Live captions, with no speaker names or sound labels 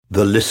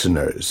The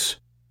Listeners,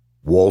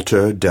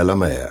 Walter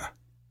Delamere.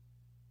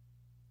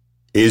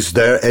 "Is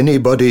there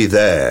anybody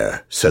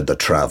there?" said the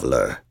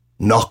traveller,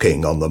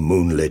 knocking on the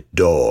moonlit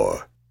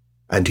door,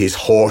 and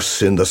his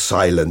horse in the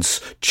silence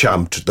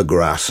champed the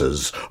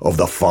grasses of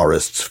the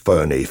forest's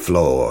ferny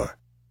floor.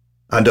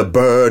 And a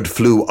bird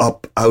flew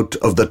up out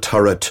of the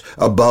turret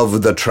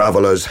above the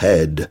traveller's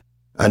head,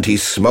 and he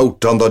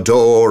smote on the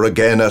door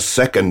again a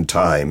second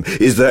time.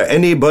 "Is there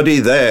anybody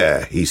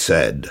there?" he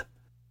said.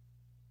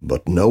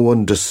 But no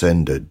one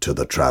descended to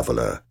the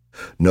traveller.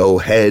 No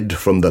head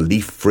from the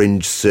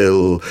leaf-fringed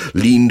sill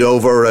leaned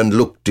over and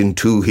looked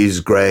into his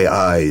grey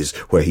eyes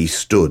where he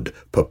stood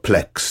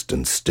perplexed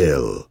and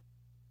still.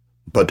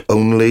 But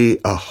only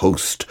a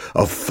host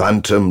of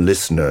phantom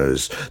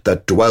listeners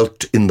that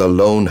dwelt in the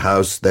lone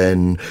house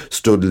then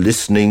stood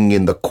listening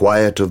in the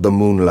quiet of the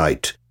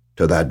moonlight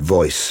to that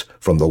voice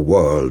from the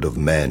world of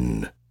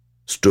men.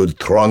 Stood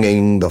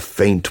thronging the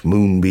faint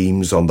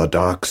moonbeams on the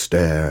dark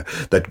stair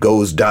that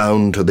goes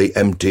down to the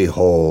empty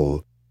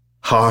hall,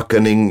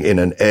 hearkening in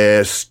an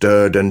air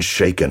stirred and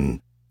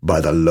shaken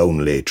by the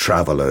lonely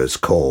traveller's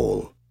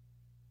call.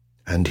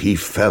 And he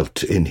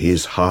felt in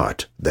his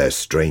heart their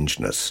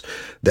strangeness,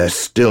 their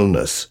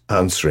stillness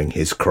answering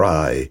his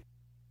cry,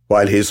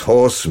 while his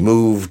horse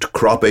moved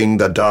cropping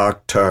the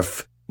dark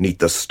turf 'neath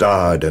the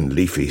starred and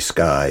leafy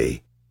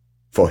sky.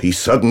 For he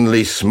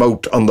suddenly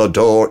smote on the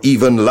door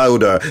even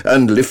louder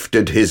and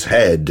lifted his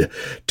head.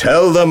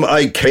 "Tell them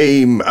I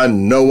came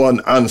and no one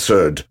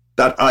answered,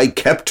 that I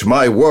kept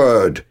my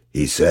word,"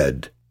 he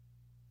said.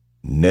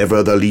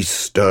 Never the least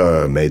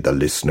stir made the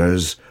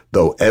listeners,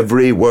 though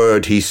every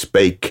word he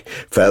spake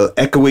fell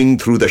echoing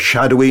through the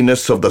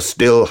shadowiness of the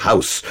still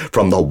house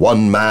from the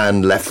one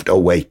man left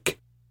awake.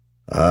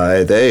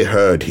 Aye, they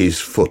heard his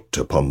foot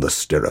upon the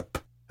stirrup,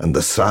 and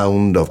the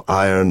sound of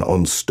iron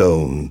on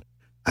stone,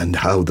 and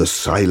how the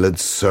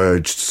silence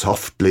surged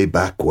softly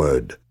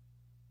backward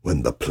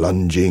when the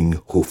plunging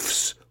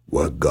hoofs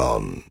were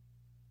gone.